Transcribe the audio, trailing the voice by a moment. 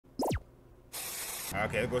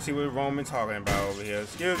Okay, let's go see what Roman talking about over here.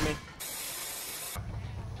 Excuse me.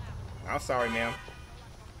 I'm sorry, ma'am.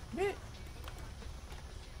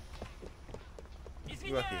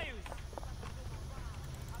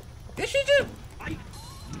 Did she just?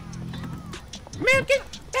 Ma'am, get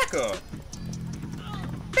back up.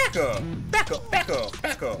 Back up. Back up. Back up.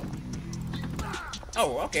 Back up.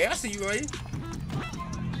 Oh, okay. I see you, lady.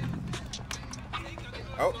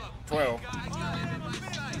 Oh, 12.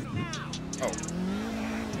 Oh.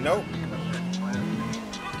 Nope.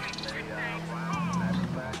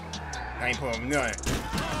 I ain't putting none.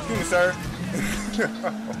 Excuse me, sir.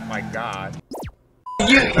 Oh my God.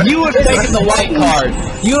 You have taken the white card.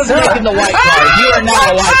 You have taken the white card. You are not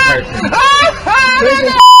a white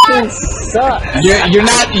person.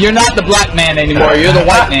 You're not the black man anymore. You're the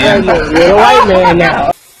white man. You're the white man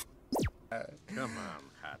now. Come on,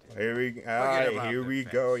 Hattie. Here we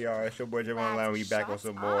go, y'all. It's your boy Jaromna. We back on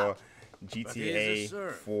some more GTA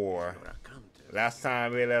 4. Last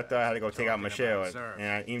time we left, I had to go take out Michelle,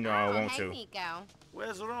 and even though I don't want to. Hey, Niko.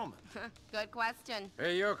 Where's Roman? Good question.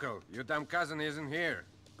 Hey, Yoko, your damn cousin isn't here.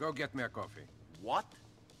 Go get me a coffee. What?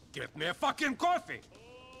 Get me a fucking coffee!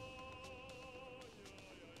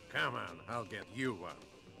 Come on, I'll get you one.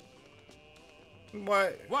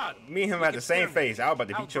 What? What? Me and him had the same face. I was about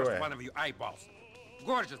to beat your ass. One of you eyeballs.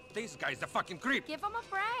 Gorgeous, this guy's a fucking creep. Give him a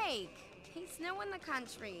break. He's new in the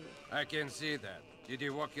country. I can see that. Did he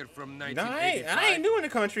walk here from No, 1985? I ain't new in the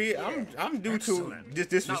country. I'm due to this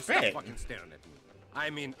disrespect. Now stop fucking staring at me. I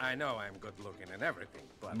mean, I know I'm good looking and everything,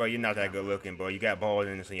 but... But you're not that good looking, bro. You got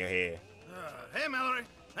baldness in your head. Hey, Mallory.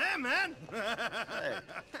 Hey, man.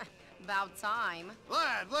 About time.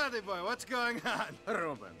 Vladdy boy, what's going on?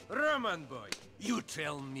 Roman boy, you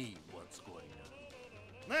tell me what's going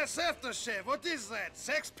on. Nice aftershave. What is that?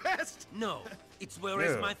 Sex pest? No, it's where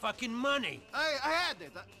is my fucking money? I had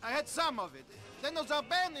it. I had some of it. Then those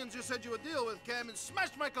Albanians you said you would deal with came and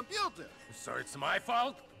smashed my computer. So it's my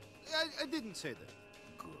fault? I didn't say that.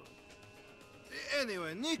 Good.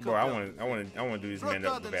 Anyway, Niko. Bro, I want to do this man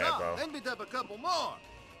up bad, bro. Then beat up a couple more.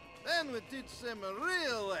 Then we teach them a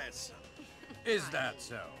real lesson. Is that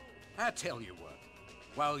so? I tell you what.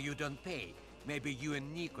 While you don't pay, maybe you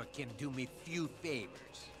and Niko can do me few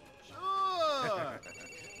favors. Sure.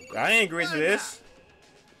 I ain't agree to this.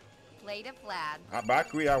 Later, Vlad. But I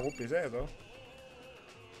agree. I whoop his ass, though.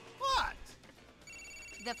 What?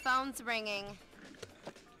 The phone's ringing.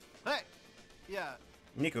 Hey. Yeah.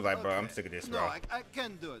 Niko's like, bro, I'm sick of this, bro. No, I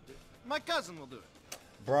can't do it. My cousin will do it.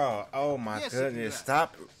 Bro, oh my goodness.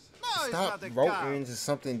 Stop voting into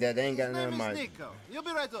something that ain't got none of my... Niko. You'll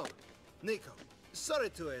be right over. Niko,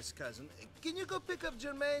 sorry to ask, cousin. Can you go pick up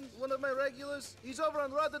Jermaine, one of my regulars? He's over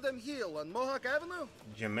on Rotterdam Hill on Mohawk Avenue.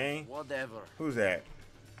 Jermaine? Whatever. Who's that?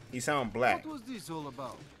 He sound black. What was this all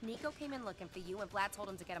about? Niko came in looking for you, and Vlad told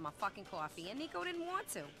him to get him a fucking coffee, and Niko didn't want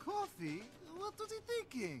to. Coffee? What was he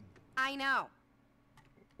thinking? I know.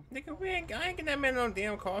 Nigga, I ain't getting that man no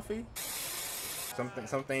damn coffee.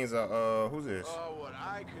 Some things are, who's this? Oh, what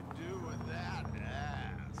I could do with that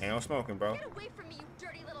ass. Ain't no smoking, bro. Get away from me, you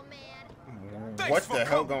dirty little man. What the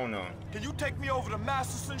hell going on? Can you take me over to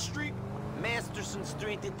Masterson Street? Masterson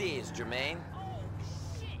Street it is, Jermaine.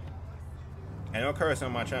 Ain't no curse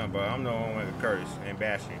on my channel, but I'm the one with the curse and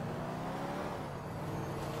bash you.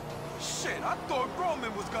 Shit, I thought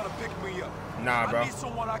Roman was gonna pick me up. Nah, bro. I need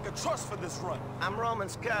someone I can trust for this run. I'm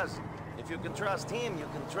Roman's cousin. If you can trust him, you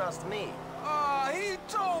can trust me. He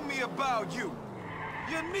told me about you.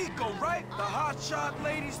 You're Niko, right? The hotshot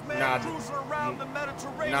ladies man cruising around the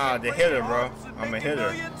Mediterranean. Nah, the hitter, bro. I'm a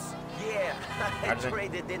hitter. Millions? Yeah, I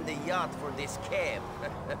traded in the yacht for this cab.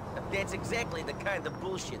 That's exactly the kind of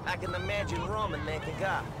bullshit I can imagine Roman making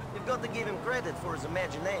up. You've got to give him credit for his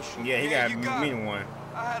imagination. Yeah, he got me one.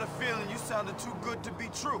 I had a feeling you sounded too good to be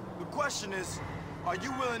true. The question is, are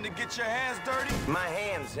you willing to get your hands dirty? My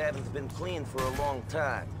hands haven't been clean for a long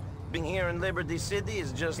time. Being here in Liberty City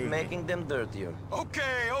is just making them dirtier.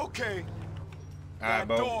 Okay. That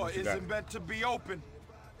door isn't meant to be open.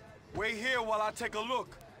 Wait here while I take a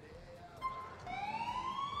look.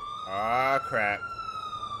 Ah, crap.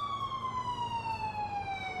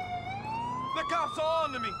 The cops are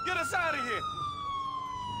on to me. Get us out of here.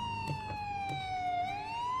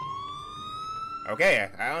 Okay,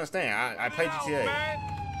 I understand. I played GTA. Man.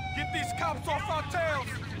 Get these cops off our tails.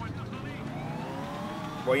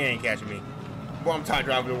 Boy, you ain't catching me. Boy, I'm top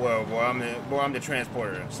driver of the world, boy. I'm the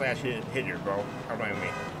transporter / hitter, bro. How about me?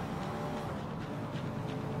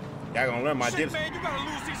 Y'all gonna learn my dips. Man, you gotta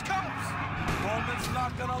lose these cops. Roman's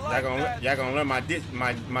not gonna like that. Y'all gonna learn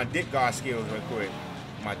my dick guard skills real quick.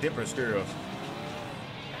 My dipper skills.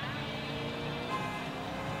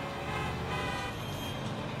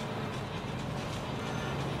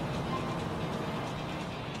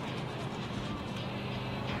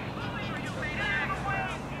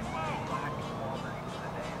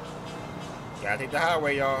 Gotta take the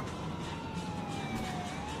highway, y'all.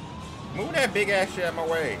 Move that big ass shit out my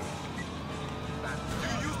way.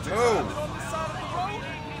 Move.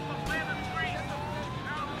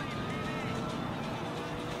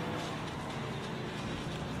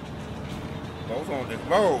 What's on the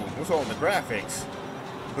What's on the graphics?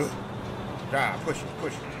 God, push it.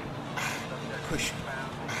 Push.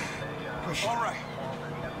 All right.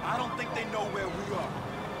 I don't think they know where we are.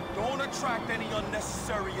 Don't attract any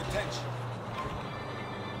unnecessary attention.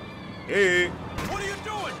 Hey. What are you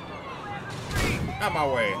doing? Out my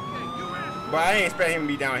way. But I ain't expect him to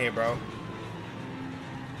be down here, bro.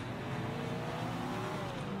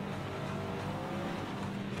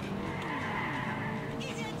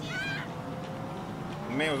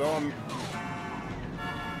 The man was on.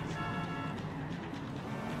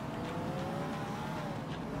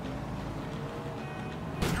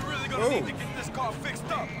 You're really gonna need to get this car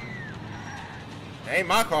fixed up. Ain't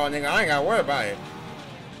my car, nigga. I ain't gotta worry about it.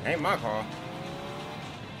 Ain't my car.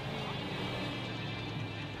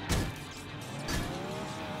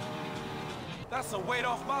 That's a weight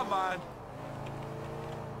off my mind.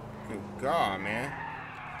 Good God, man.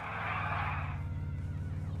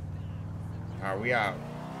 Alright, we out.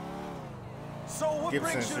 So what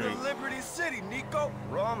Gibson brings you Street. to Liberty City, Niko?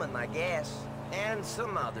 Roman, I guess. And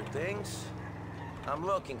some other things. I'm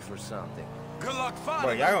looking for something. Good luck finding.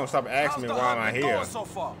 But y'all gonna stop asking me why am I here? So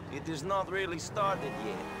far? It is not really started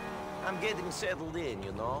yet. I'm getting settled in,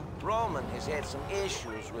 you know. Roman has had some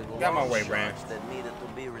issues with Got my way, loan Brand. sharks that needed to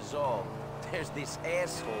be resolved. There's this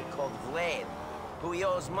asshole called Vlad, who he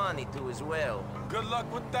owes money to as well. Good luck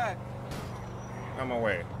with that. On my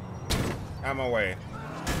way. On my way.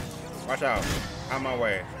 Watch out. On my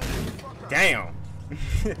way. Damn.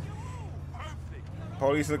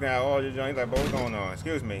 Police looking at all your joints like, what's going on?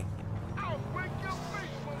 Excuse me.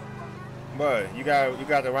 But you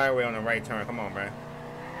got the right way on the right turn. Come on, man.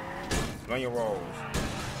 Run your rolls.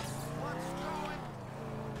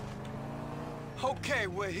 Okay,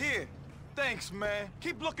 we're here. Thanks, man.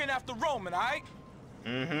 Keep looking after Roman, alright?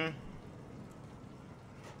 Mm-hmm.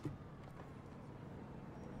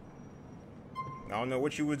 I don't know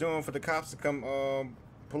what you was doing for the cops to come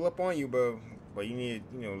pull up on you, but you need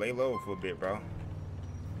to, lay low for a bit, bro.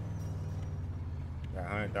 Got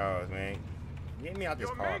 $100, man. Get me out this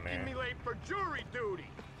car, man. You're making me late for jury duty.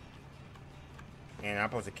 And I'm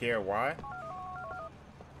supposed to care why?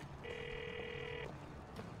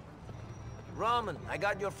 Roman, I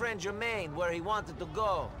got your friend Jermaine where he wanted to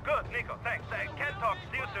go. Good, Niko, thanks. Can't talk.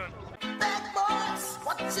 See you soon. Bad boys,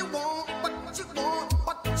 what you want, what you want,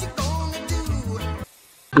 what you gonna do?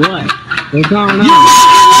 What? What's going on?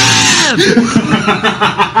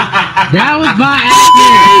 That was by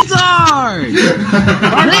accident!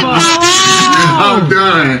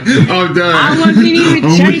 I'm done. I wasn't even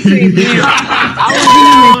chasing him.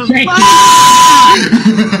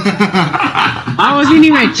 I wasn't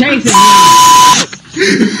even chasing him.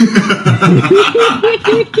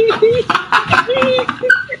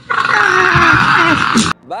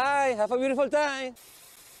 Bye. Have a beautiful time.